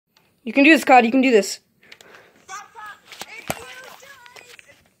You can do this, COD. You can do this.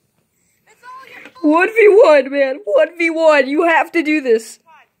 1v1, man. 1v1. You have to do this.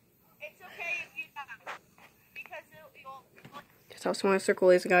 It's okay if you die. Because you'll... That's how small a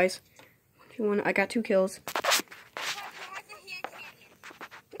circle is, guys. 1v1. I got 2 kills.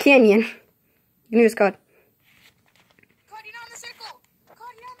 Canyon. You can do this, COD. COD, you're on the circle.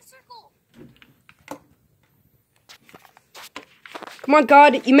 COD, you're on the circle. Come on,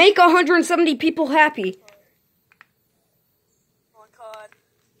 God. You make 170 people happy. Oh, God.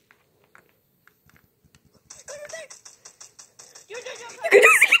 You can do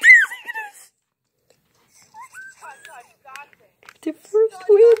this. The first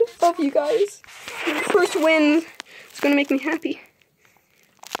win of you guys. The first win is going to make me happy.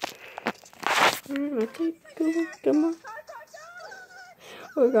 Oh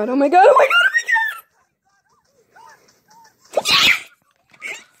God, oh my God, oh my God, oh my God!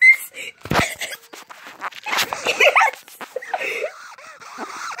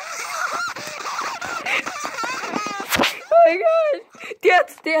 Oh my God!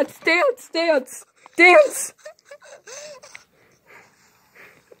 Dance, dance, dance, dance, dance!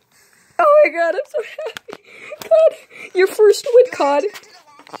 Oh my God, I'm so happy. God, your first win, COD.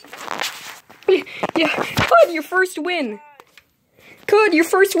 Yeah, COD, your first win. COD, your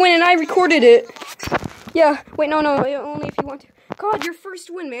first win, and I recorded it. Yeah, wait, no, only if you want to. COD, your first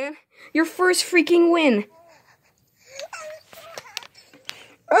win, man. Your first freaking win.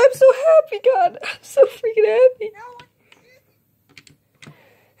 I'm so happy, God. I'm so freaking happy.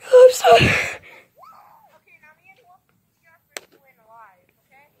 I'm so...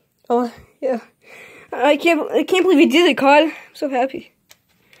 Oh, yeah. I can't believe you did it, COD. I'm so happy.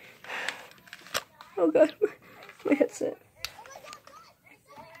 Oh God, my headset.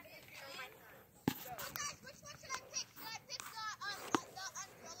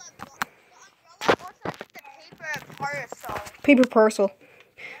 Paper parcel.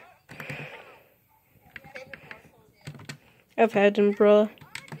 I've had an umbrella.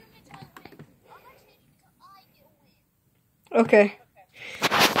 Okay.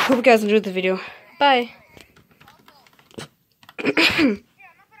 Hope you guys enjoyed the video. Bye.